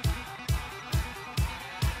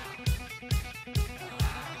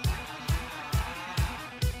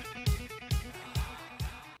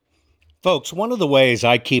 Folks, one of the ways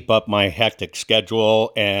I keep up my hectic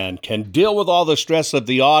schedule and can deal with all the stress of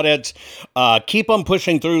the audits, keep on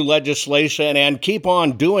pushing through legislation, and keep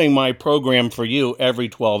on doing my program for you every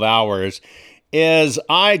 12 hours is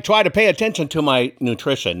I try to pay attention to my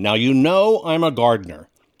nutrition. Now, you know I'm a gardener.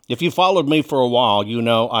 If you followed me for a while, you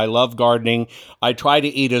know I love gardening. I try to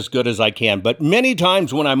eat as good as I can. But many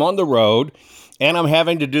times when I'm on the road and I'm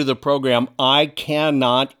having to do the program, I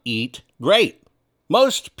cannot eat great.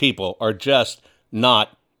 Most people are just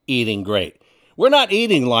not eating great. We're not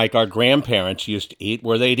eating like our grandparents used to eat,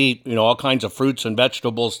 where they'd eat, all kinds of fruits and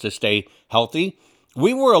vegetables to stay healthy.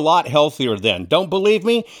 We were a lot healthier then. Don't believe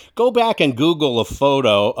me? Go back and Google a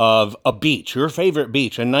photo of a beach, your favorite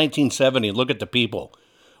beach in 1970. Look at the people.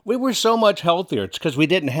 We were so much healthier. It's because we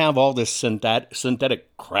didn't have all this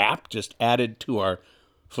synthetic crap just added to our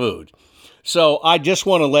food. So I just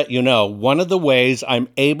want to let you know, one of the ways I'm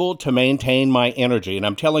able to maintain my energy, and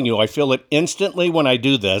I'm telling you, I feel it instantly when I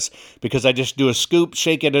do this, because I just do a scoop,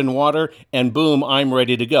 shake it in water, and boom, I'm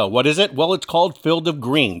ready to go. What is it? Well, it's called Field of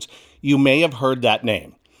Greens. You may have heard that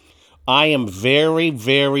name. I am very,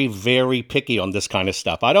 very, very picky on this kind of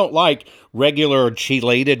stuff. I don't like regular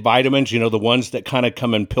chelated vitamins, the ones that kind of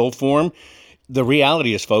come in pill form. The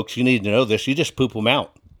reality is, folks, you need to know this, you just poop them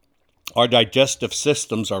out. Our digestive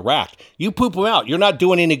systems are racked. You poop them out. You're not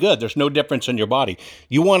doing any good. There's no difference in your body.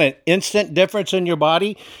 You want an instant difference in your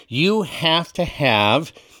body? You have to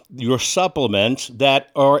have your supplements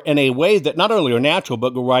that are in a way that not only are natural,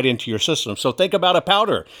 but go right into your system. So think about a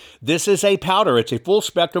powder. This is a powder. It's a full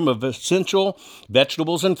spectrum of essential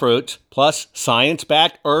vegetables and fruits, plus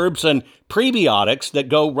science-backed herbs and prebiotics that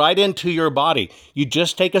go right into your body. You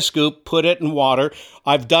just take a scoop, put it in water.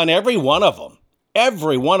 I've done every one of them.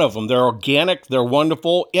 Every one of them. They're organic. They're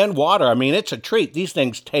wonderful in water. I mean, it's a treat. These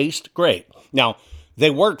things taste great. Now, they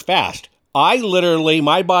work fast.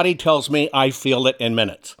 My body tells me I feel it in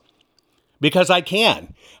minutes because I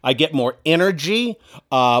can. I get more energy.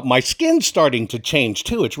 My skin's starting to change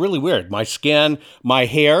too. It's really weird. My skin, my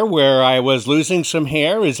hair, where I was losing some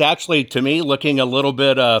hair, is actually, to me, looking a little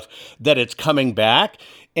bit of that it's coming back.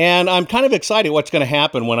 And I'm kind of excited what's going to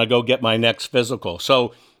happen when I go get my next physical.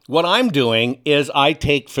 So what I'm doing is I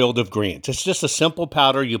take Field of Greens. It's just a simple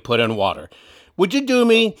powder you put in water. Would you do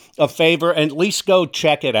me a favor and at least go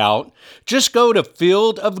check it out? Just go to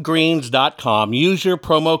fieldofgreens.com. Use your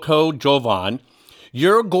promo code Jovan.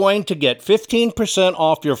 You're going to get 15%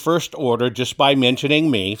 off your first order just by mentioning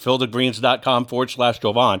me,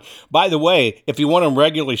 fieldofgreens.com/Jovan. By the way, if you want them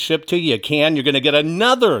regularly shipped to you, you can. You're going to get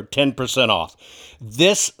another 10% off.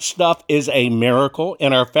 This stuff is a miracle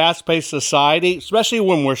in our fast-paced society, especially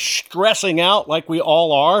when we're stressing out like we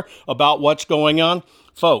all are about what's going on.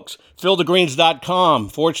 Folks,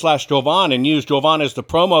 fieldofgreens.com/Jovan and use Jovan as the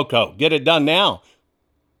promo code. Get it done now.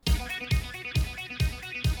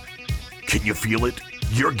 Can you feel it?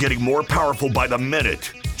 You're getting more powerful by the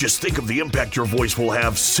minute. Just think of the impact your voice will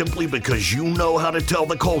have simply because you know how to tell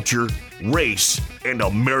the culture, race, and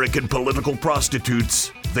American political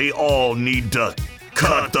prostitutes they all need to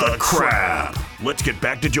cut the crap. Let's get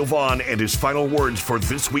back to Jovan and his final words for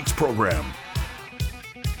this week's program.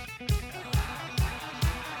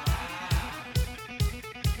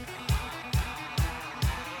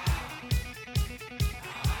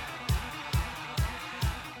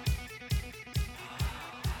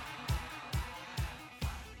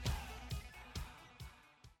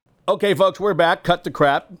 Okay, folks, we're back. Cut the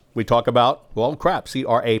crap. We talk about, crap,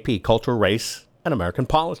 C-R-A-P, culture, race, and American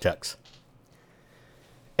politics.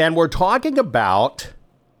 And we're talking about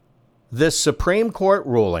this Supreme Court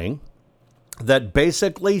ruling that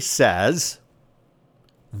basically says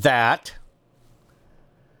that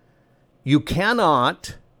you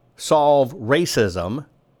cannot solve racism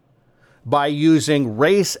by using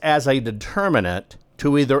race as a determinant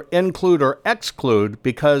to either include or exclude,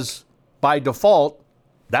 because by default,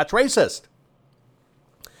 that's racist.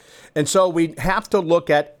 And so we have to look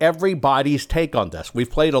at everybody's take on this. We've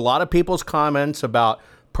played a lot of people's comments about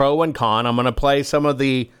pro and con. I'm going to play some of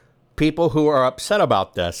the people who are upset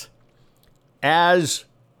about this. As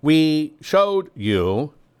we showed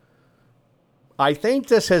you, I think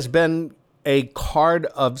this has been a card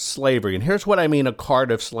of slavery. And here's what I mean, a card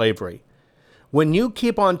of slavery. When you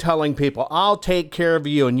keep on telling people, I'll take care of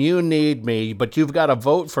you and you need me, but you've got to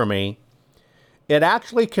vote for me, it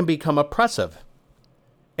actually can become oppressive.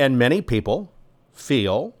 And many people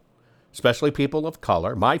feel, especially people of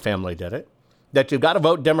color, my family did it, that you've got to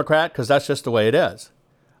vote Democrat because that's just the way it is.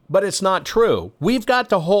 But it's not true. We've got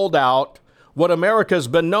to hold out what America's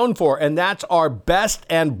been known for, and that's our best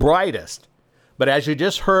and brightest. But as you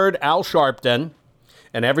just heard Al Sharpton,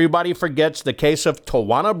 and everybody forgets the case of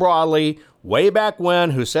Tawana Brawley way back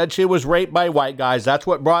when, who said she was raped by white guys. That's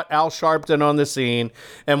what brought Al Sharpton on the scene.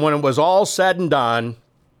 And when it was all said and done,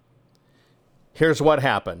 here's what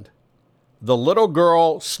happened. The little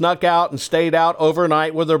girl snuck out and stayed out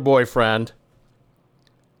overnight with her boyfriend.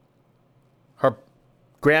 Her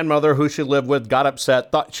grandmother, who she lived with, got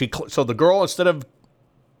upset. So the girl, instead of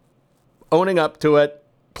owning up to it,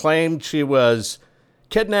 claimed she was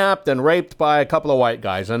kidnapped and raped by a couple of white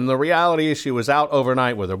guys. And the reality is she was out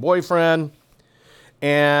overnight with her boyfriend.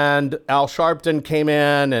 And Al Sharpton came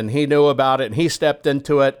in and he knew about it and he stepped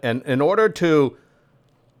into it. And in order to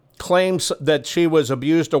claim that she was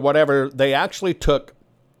abused or whatever, they actually took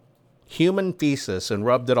human feces and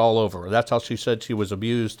rubbed it all over her. That's how she said she was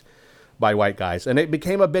abused by white guys. And it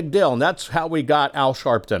became a big deal. And that's how we got Al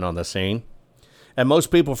Sharpton on the scene. And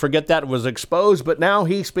most people forget that it was exposed, but now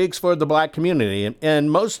he speaks for the black community.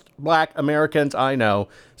 And most black Americans I know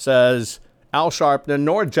says Al Sharpton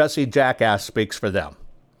nor Jesse Jackass speaks for them.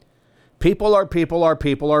 People are people are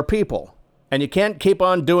people are people. And you can't keep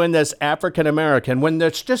on doing this African American when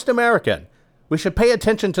it's just American. We should pay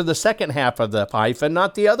attention to the second half of the hyphen,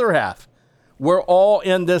 not the other half. We're all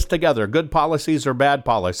in this together, good policies or bad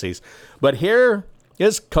policies. But here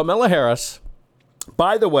is Kamala Harris,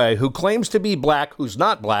 by the way, who claims to be black, who's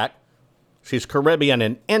not black. She's Caribbean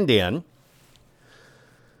and Indian.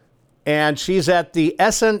 And she's at the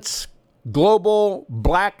Essence Global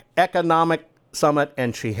Black Economic Summit,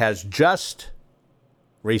 and she has just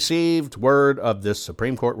received word of this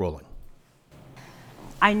Supreme Court ruling.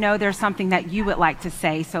 I know there's something that you would like to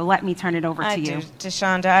say, so let me turn it over to you.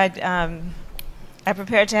 DeShonda, I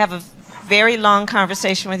prepared to have a very long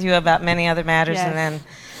conversation with you about many other matters, Yes. and then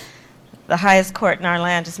the highest court in our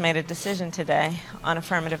land just made a decision today on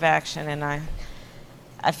affirmative action, and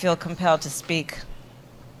I feel compelled to speak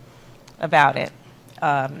about it.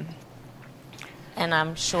 And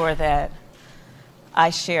I'm sure that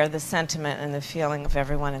I share the sentiment and the feeling of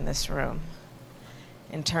everyone in this room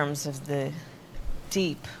in terms of the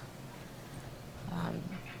deep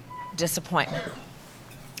disappointment.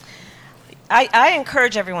 I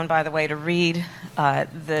encourage everyone, by the way, to read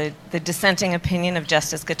the dissenting opinion of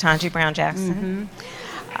Justice Ketanji Brown Jackson.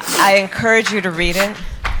 I encourage you to read it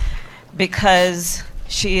because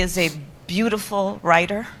she is a beautiful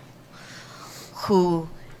writer who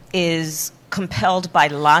is compelled by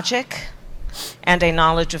logic and a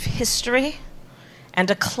knowledge of history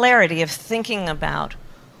and a clarity of thinking about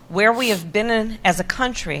where we have been in as a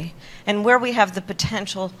country and where we have the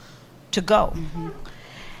potential to go.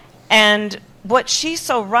 And what she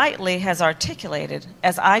so rightly has articulated,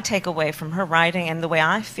 as I take away from her writing and the way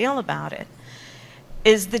I feel about it,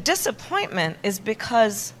 is the disappointment is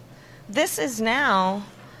because this is now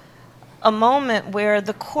a moment where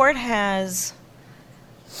the court has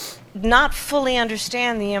not fully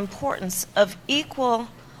understand the importance of equal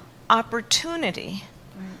opportunity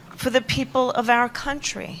for the people of our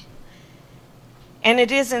country. And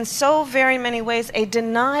it is in so very many ways a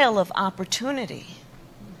denial of opportunity.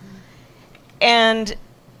 And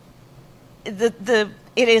it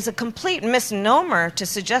is a complete misnomer to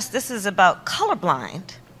suggest this is about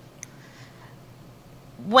colorblind,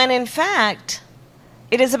 when in fact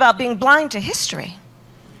it is about being blind to history,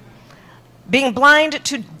 being blind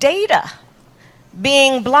to data,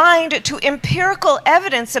 being blind to empirical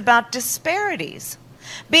evidence about disparities,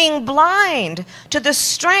 being blind to the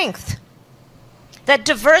strength that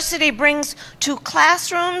diversity brings to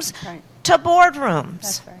classrooms, to boardrooms.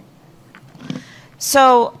 That's right.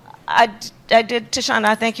 So I did, Tashonda,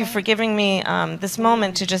 I thank you for giving me this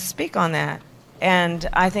moment to just speak on that. And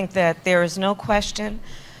I think that there is no question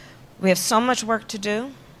we have so much work to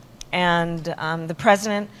do. And the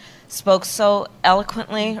president spoke so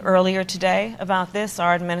eloquently earlier today about this.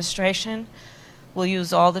 Our administration will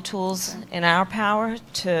use all the tools in our power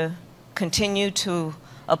to continue to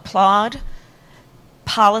applaud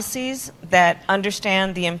policies that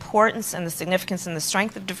understand the importance and the significance and the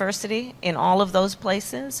strength of diversity in all of those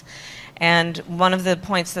places. And one of the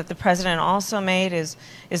points that the president also made is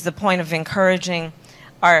the point of encouraging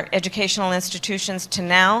our educational institutions to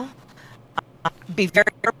now be very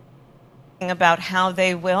about how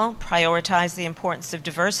they will prioritize the importance of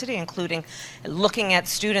diversity, including looking at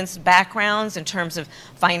students' backgrounds in terms of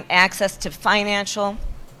access to financial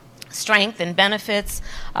strength and benefits,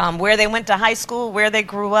 where they went to high school, where they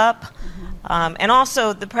grew up. And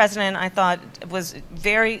also, the president, I thought, was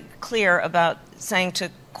very clear about saying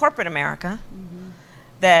to corporate America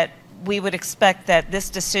that we would expect that this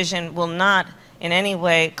decision will not in any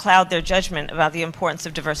way cloud their judgment about the importance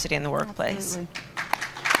of diversity in the workplace. Absolutely.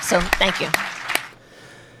 So, thank you.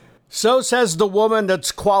 So says the woman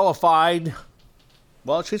that's qualified.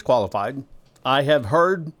 Well, she's qualified. I have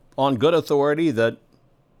heard on good authority that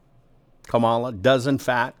Kamala does, in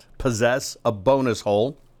fact, possess a bonus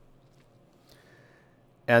hole.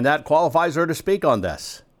 And that qualifies her to speak on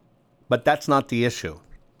this. But that's not the issue.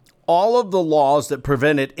 All of the laws that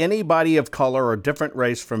prevented anybody of color or different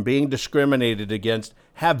race from being discriminated against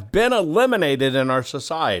have been eliminated in our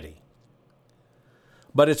society.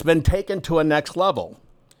 But it's been taken to a next level.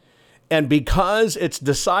 And because it's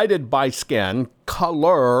decided by skin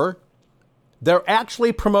color, they're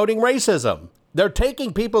actually promoting racism. They're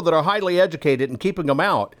taking people that are highly educated and keeping them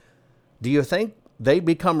out. Do you think they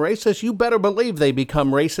become racist? You better believe they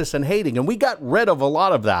become racist and hating. And we got rid of a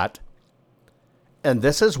lot of that. And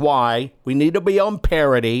this is why we need to be on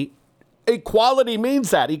parity. Equality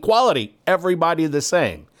means that. Equality. Everybody the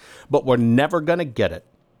same. But we're never going to get it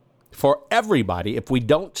for everybody if we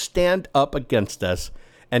don't stand up against this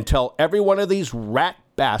and tell every one of these rat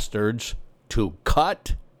bastards to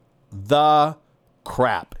cut the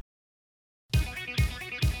crap.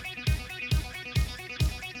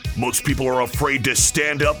 Most people are afraid to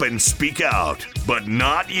stand up and speak out, but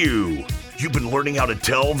not you. You've been learning how to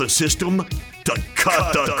tell the system to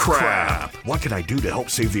cut the crap. What can I do to help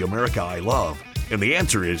save the America I love? And the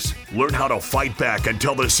answer is learn how to fight back and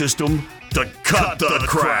tell the system to cut the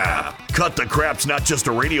crap. Cut the Crap's not just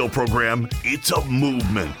a radio program, it's a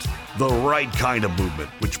movement. The right kind of movement,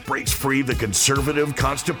 which breaks free the conservative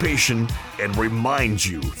constipation and reminds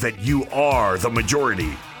you that you are the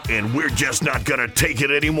majority. And we're just not gonna take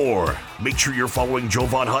it anymore. Make sure you're following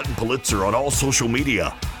Jovan Hutton Pulitzer on all social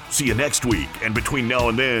media. See you next week, and between now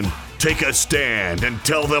and then, take a stand and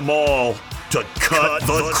tell them all to cut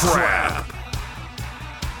the crap.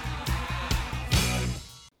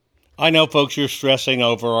 I know, folks, you're stressing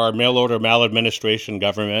over our mail-order maladministration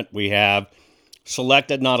government. We have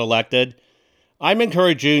selected, not elected. I'm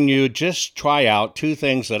encouraging you just try out 2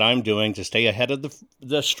 things that I'm doing to stay ahead of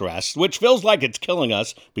the stress, which feels like it's killing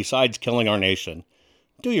us, besides killing our nation.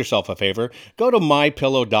 Do yourself a favor. Go to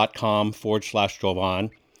mypillow.com/Jovan.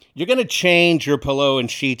 You're going to change your pillow and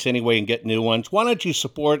sheets anyway and get new ones. Why don't you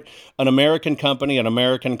support an American company, an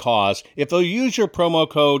American cause? If they'll use your promo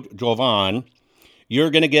code Jovan, you're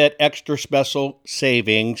going to get extra special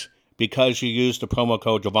savings because you used the promo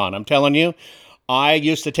code Jovan. I'm telling you, I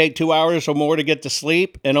used to take 2 hours or more to get to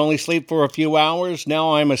sleep and only sleep for a few hours.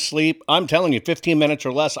 Now I'm asleep. I'm telling you, 15 minutes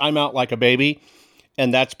or less, I'm out like a baby.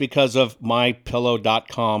 And that's because of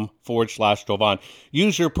mypillow.com/Jovan.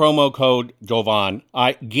 Use your promo code Jovan.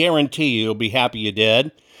 I guarantee you'll be happy you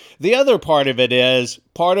did. The other part of it is,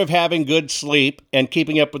 part of having good sleep and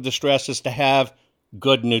keeping up with the stress is to have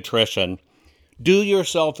good nutrition. Do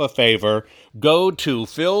yourself a favor. Go to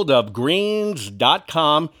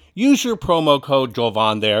fieldofgreens.com. Use your promo code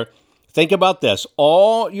Jovan there. Think about this.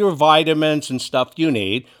 All your vitamins and stuff you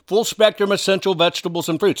need, full spectrum essential vegetables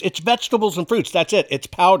and fruits. It's vegetables and fruits. That's it. It's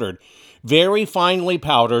powdered. Very finely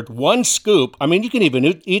powdered. 1 scoop. I mean, you can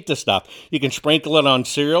even eat the stuff. You can sprinkle it on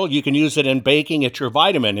cereal. You can use it in baking. It's your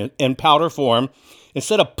vitamin in powder form.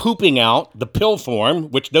 Instead of pooping out the pill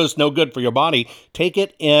form, which does no good for your body, take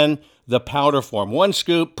it in the powder form. 1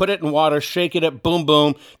 scoop, put it in water, shake it, boom,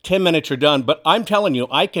 boom. 10 minutes, you're done. But I'm telling you,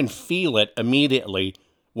 I can feel it immediately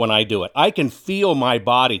when I do it. I can feel my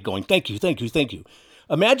body going, thank you, thank you, thank you.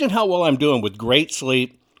 Imagine how well I'm doing with great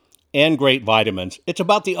sleep and great vitamins. It's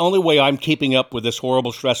about the only way I'm keeping up with this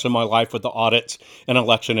horrible stress in my life with the audits and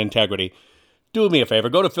election integrity. Do me a favor.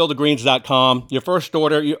 Go to fieldofgreens.com. Your first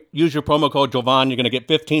order, use your promo code Jovan. You're going to get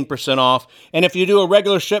 15% off. And if you do a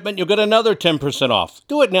regular shipment, you'll get another 10% off.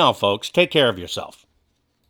 Do it now, folks. Take care of yourself.